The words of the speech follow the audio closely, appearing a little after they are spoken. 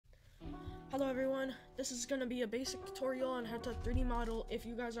Hello everyone, this is going to be a basic tutorial on how to 3D model if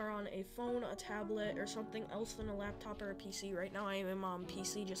you guys are on a phone, a tablet, or something else than a laptop or a PC. Right now I am on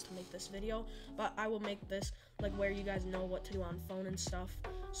PC just to make this video, but I will make this like where you guys know what to do on phone and stuff.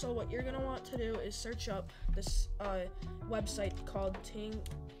 So what you're going to want to do is search up this website called Tinkercad,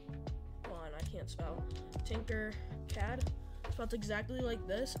 spelled exactly like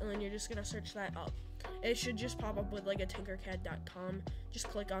this, and then you're just going to search that up. It should just pop up with like a tinkercad.com. Just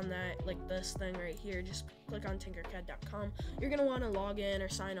click on that, like this thing right here. Just click on tinkercad.com. You're gonna want to log in or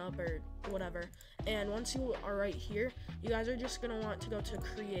sign up or whatever. And once you are right here, you guys are just gonna want to go to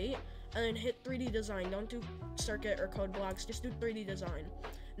create and then hit 3D design. Don't do circuit or code blocks, just do 3D design.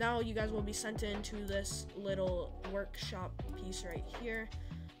 Now you guys will be sent into this little workshop piece right here.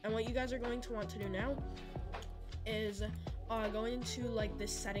 And what you guys are going to want to do now is go into like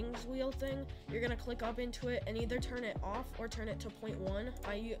this settings wheel thing. You're gonna click up into it and either turn it off or turn it to 0.1.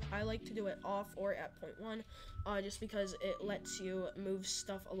 I like to do it off or at 0.1 just because it lets you move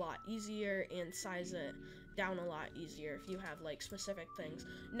stuff a lot easier and size it down a lot easier if you have like specific things.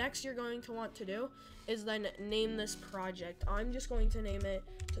 Next you're going to want to do is then name this project. I'm just going to name it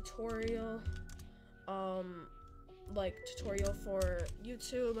tutorial, like tutorial for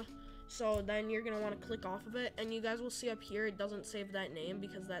YouTube. So then you're going to want to click off of it, and you guys will see up here it doesn't save that name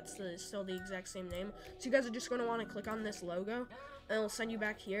because that's still the exact same name. So you guys are just going to want to click on this logo, and it'll send you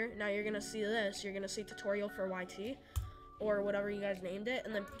back here. Now you're going to see this. You're going to see tutorial for YT, or whatever you guys named it,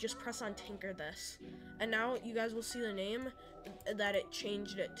 and then just press on Tinker this. And now you guys will see the name that it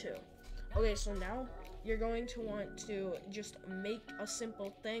changed it to. Okay, so now you're going to want to just make a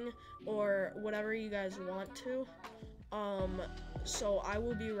simple thing, or whatever you guys want to. So I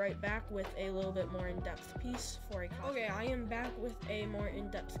will be right back with a little bit more in-depth piece for a cosmetic. Okay, I am back with a more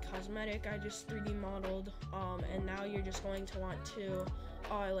in-depth cosmetic. I just 3D modeled, and now you're just going to want to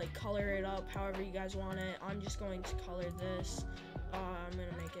like color it up however you guys want it. I'm just going to color this. I'm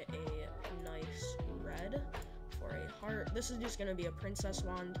gonna make it a nice red for a heart. This is just gonna be a princess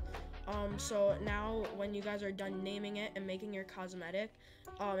wand. So now when you guys are done naming it and making your cosmetic,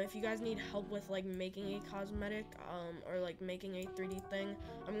 if you guys need help with like making a cosmetic or like making a 3D thing,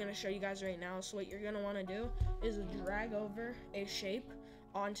 I'm gonna show you guys right now. So what you're gonna want to do is drag over a shape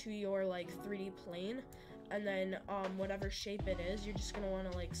onto your like 3D plane, and then whatever shape it is, you're just gonna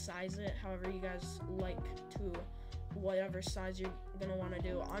want to like size it however you guys like to, whatever size you're gonna want to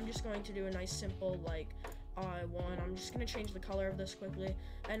do. I'm just going to do a nice simple like one. I'm just gonna change the color of this quickly,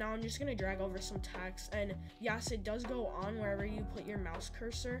 and now I'm just gonna drag over some text. And yes, it does go on wherever you put your mouse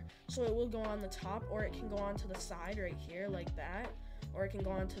cursor, so it will go on the top, or it can go on to the side right here like that, or it can go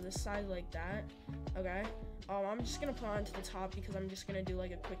on to the side like that. Okay, I'm just gonna put on to the top because I'm just gonna do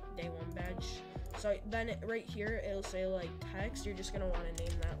like a quick day one badge. So then right here it'll say like text. You're just gonna want to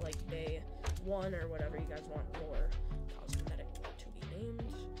name that like day one or whatever you guys want your cosmetic to be named.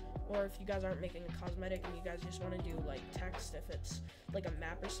 Or if you guys aren't making a cosmetic and you guys just want to do like text, if it's like a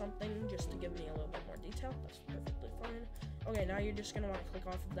map or something, just to give me a little bit more detail, that's perfectly fine. Okay, now you're just gonna want to click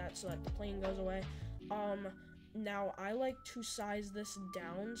off of that so that the plane goes away. Now I like to size this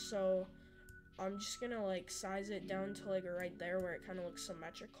down, so I'm just gonna like size it down to like right there where it kind of looks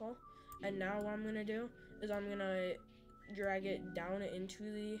symmetrical. And now what I'm gonna do is I'm gonna drag it down into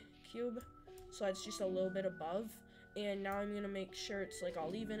the cube so it's just a little bit above. And now I'm gonna make sure it's like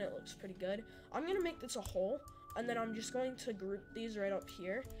all even. It looks pretty good. I'm gonna make this a hole, and then I'm just going to group these right up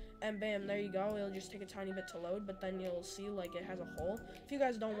here, and bam, there you go. It'll just take a tiny bit to load, but then you'll see like it has a hole. If you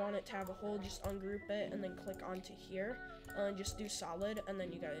guys don't want it to have a hole, just ungroup it and then click onto here, and just do solid, and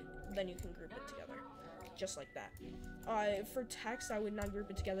then you can group it together just like that. For text, I would not group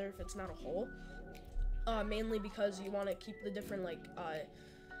it together if it's not a hole, mainly because you want to keep the different like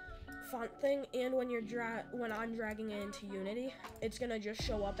font thing, and when I'm dragging it into Unity, it's gonna just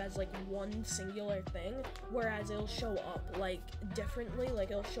show up as like one singular thing, whereas it'll show up like differently,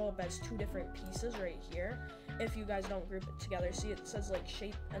 like it'll show up as two different pieces right here if you guys don't group it together. See, it says like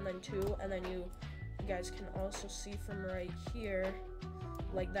shape and then two, and then you guys can also see from right here,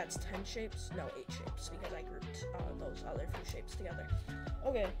 like that's 10 shapes, no 8 shapes, because I grouped those other few shapes together.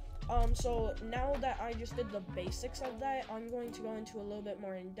 Okay, so now that I just did the basics of that, I'm going to go into a little bit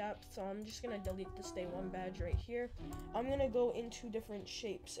more in depth. So I'm just gonna delete this day one badge right here. I'm gonna go into different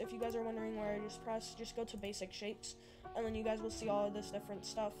shapes. If you guys are wondering where I just pressed, just go to basic shapes, and then you guys will see all of this different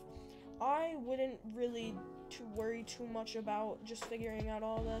stuff. I wouldn't really worry too much about just figuring out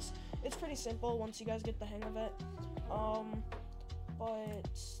all this. It's pretty simple once you guys get the hang of it. But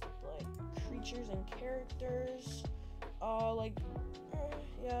like creatures and characters,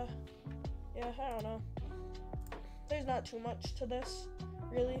 yeah, I don't know. There's not too much to this.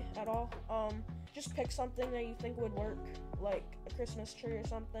 really, at all. Just pick something that you think would work, like a Christmas tree or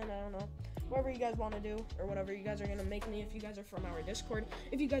something, I don't know. Whatever you guys want to do, or whatever you guys are going to make me if you guys are from our Discord.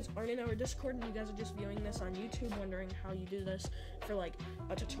 If you guys aren't in our Discord and you guys are just viewing this on YouTube, wondering how you do this for like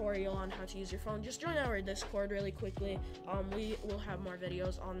a tutorial on how to use your phone, just join our Discord really quickly. We will have more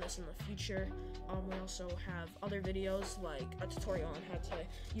videos on this in the future. We also have other videos like a tutorial on how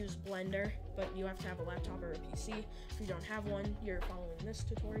to use Blender, but you have to have a laptop or a PC. If you don't have one, you're following this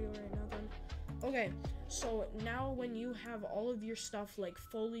tutorial right now then. Okay, so now when you have all of your stuff like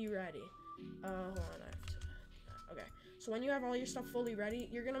fully ready, hold on, okay, so when you have all your stuff fully ready,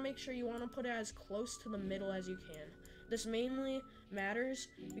 you're gonna make sure you want to put it as close to the middle as you can. This mainly matters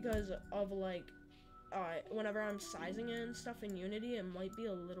because of like, whenever I'm sizing it and stuff in Unity, it might be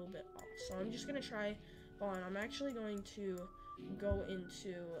a little bit off. So I'm just gonna try, hold on, I'm actually going to go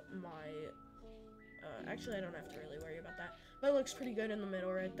into my, actually I don't have to really worry about that, but it looks pretty good in the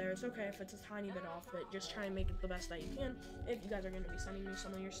middle right there. It's okay if it's a tiny bit off, but just try and make it the best that you can if you guys are gonna be sending me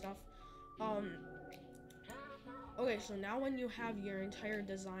some of your stuff. Okay, so now when you have your entire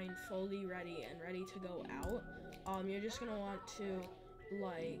design fully ready and ready to go out, you're just gonna want to,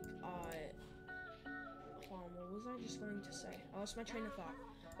 like, hold on, what was I just going to say? Oh, it's my train of thought.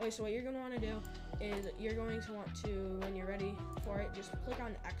 Okay, so what you're gonna want to do is you're going to want to, when you're ready for it, just click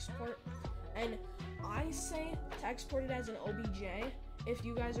on export, and I say to export it as an OBJ. If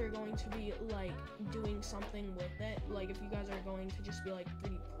you guys are going to be like doing something with it, like if you guys are going to just be like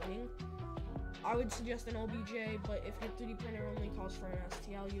 3D printing, I would suggest an OBJ, but if your 3D printer only calls for an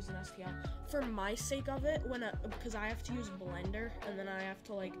STL, use an STL. For my sake of it, because I have to use Blender, and then I have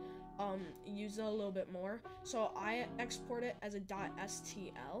to like use it a little bit more, so I export it as a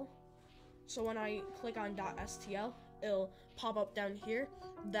 .stl. So when I click on .stl, it'll pop up down here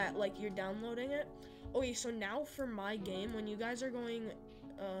that like you're downloading it. Okay, so now for my game, when you guys are going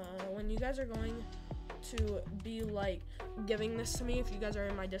to be like giving this to me, if you guys are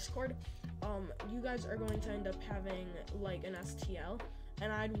in my Discord, you guys are going to end up having like an STL,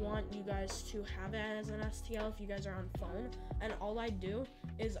 and I'd want you guys to have it as an STL if you guys are on phone. And all I do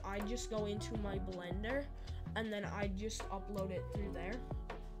is I just go into my Blender, and then I just upload it through there.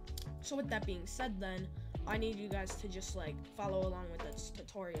 So with that being said, then I need you guys to just like follow along with this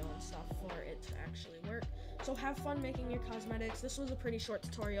tutorial and stuff for it to actually work. So have fun making your cosmetics. This was a pretty short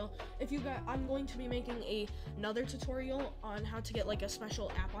tutorial. If you got, I'm going to be making another tutorial on how to get like a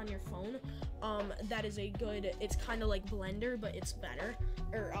special app on your phone. That is a good, it's kind of like Blender, but it's better,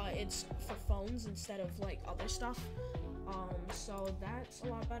 or it's for phones instead of like other stuff. So that's a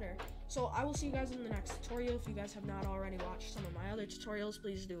lot better. So I will see you guys in the next tutorial. If you guys have not already watched some of my other tutorials,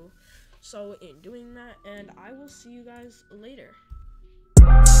 please do so in doing that, and I will see you guys later.